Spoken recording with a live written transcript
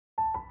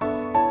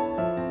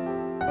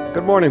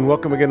Good morning.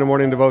 Welcome again to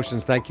Morning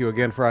Devotions. Thank you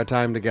again for our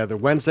time together.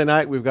 Wednesday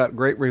night, we've got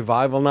great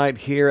revival night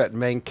here at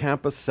Main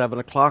Campus, 7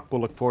 o'clock.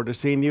 We'll look forward to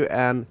seeing you.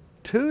 And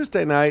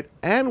Tuesday night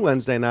and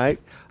Wednesday night,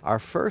 our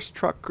first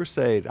truck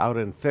crusade out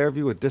in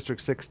Fairview with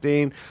District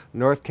 16,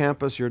 North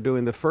Campus. You're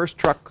doing the first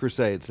truck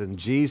crusades. In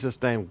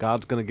Jesus' name,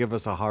 God's going to give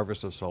us a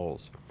harvest of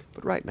souls.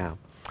 But right now,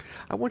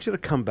 I want you to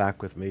come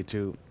back with me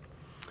to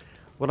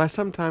what I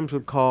sometimes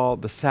would call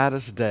the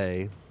saddest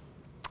day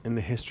in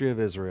the history of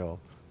Israel.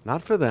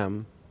 Not for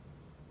them,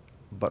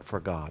 but for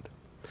God.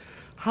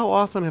 How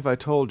often have I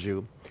told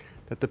you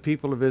that the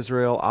people of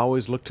Israel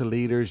always look to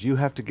leaders? You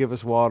have to give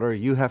us water,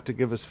 you have to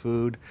give us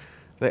food.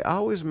 They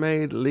always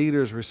made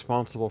leaders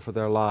responsible for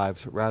their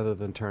lives rather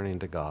than turning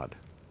to God.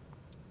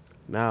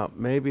 Now,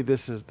 maybe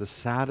this is the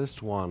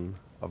saddest one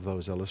of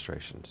those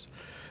illustrations.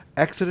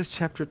 Exodus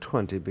chapter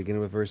 20,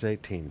 beginning with verse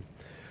 18.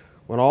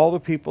 When all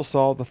the people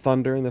saw the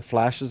thunder and the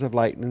flashes of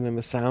lightning and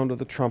the sound of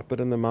the trumpet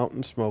and the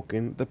mountain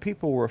smoking, the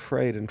people were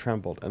afraid and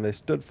trembled, and they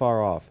stood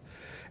far off.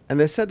 And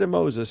they said to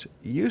Moses,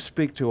 "You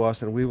speak to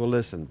us, and we will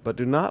listen, but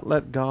do not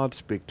let God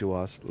speak to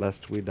us,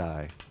 lest we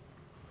die."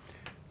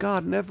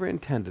 God never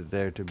intended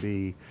there to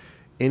be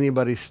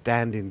anybody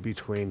standing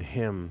between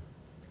him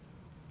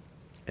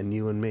and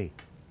you and me.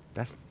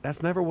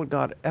 That's never what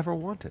God ever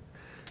wanted.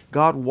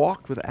 God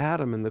walked with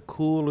Adam in the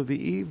cool of the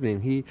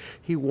evening.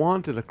 He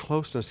wanted a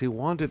closeness. He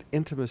wanted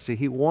intimacy.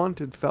 He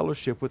wanted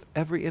fellowship with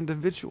every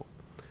individual.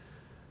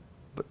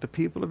 But the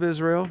people of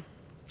Israel,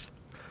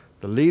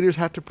 the leaders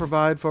have to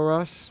provide for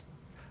us,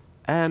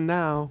 and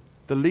now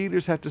the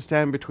leaders have to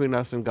stand between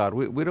us and God.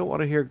 We don't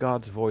want to hear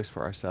God's voice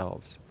for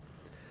ourselves.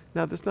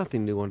 Now, there's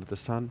nothing new under the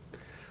sun.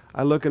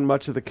 I look in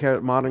much of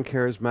the modern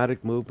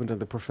charismatic movement and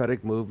the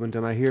prophetic movement,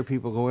 and I hear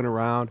people going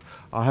around,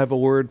 "I'll have a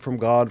word from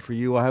God for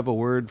you. I'll have a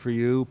word for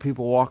you."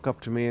 People walk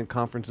up to me in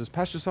conferences,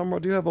 "Pastor Summerall,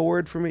 do you have a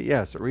word for me?"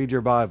 "Yes, read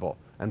your Bible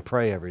and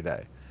pray every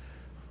day."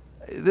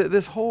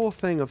 This whole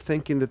thing of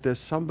thinking that there's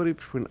somebody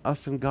between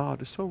us and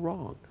God is so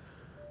wrong.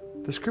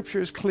 The scripture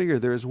is clear.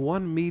 There is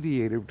one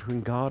mediator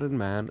between God and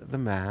man, the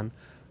man,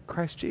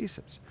 Christ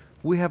Jesus.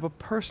 We have a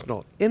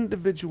personal,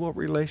 individual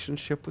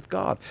relationship with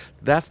God.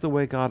 That's the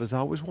way God has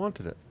always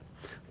wanted it.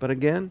 But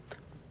again,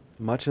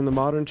 much in the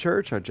modern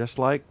church are just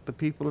like the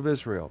people of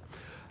Israel.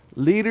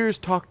 Leaders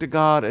talk to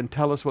God and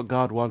tell us what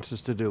God wants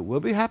us to do. We'll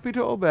be happy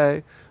to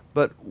obey,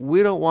 but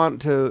we don't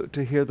want to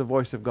hear the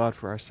voice of God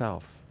for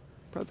ourselves.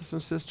 Brothers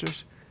and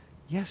sisters,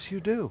 yes, you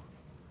do.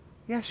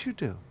 Yes, you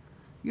do.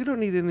 You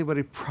don't need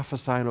anybody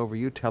prophesying over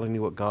you, telling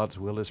you what God's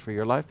will is for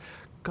your life.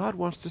 God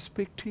wants to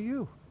speak to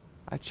you.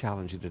 I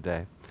challenge you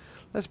today.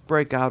 Let's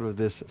break out of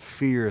this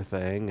fear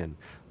thing and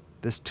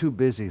this too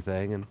busy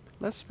thing, and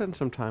let's spend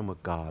some time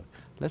with God.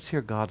 Let's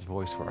hear God's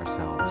voice for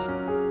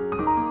ourselves.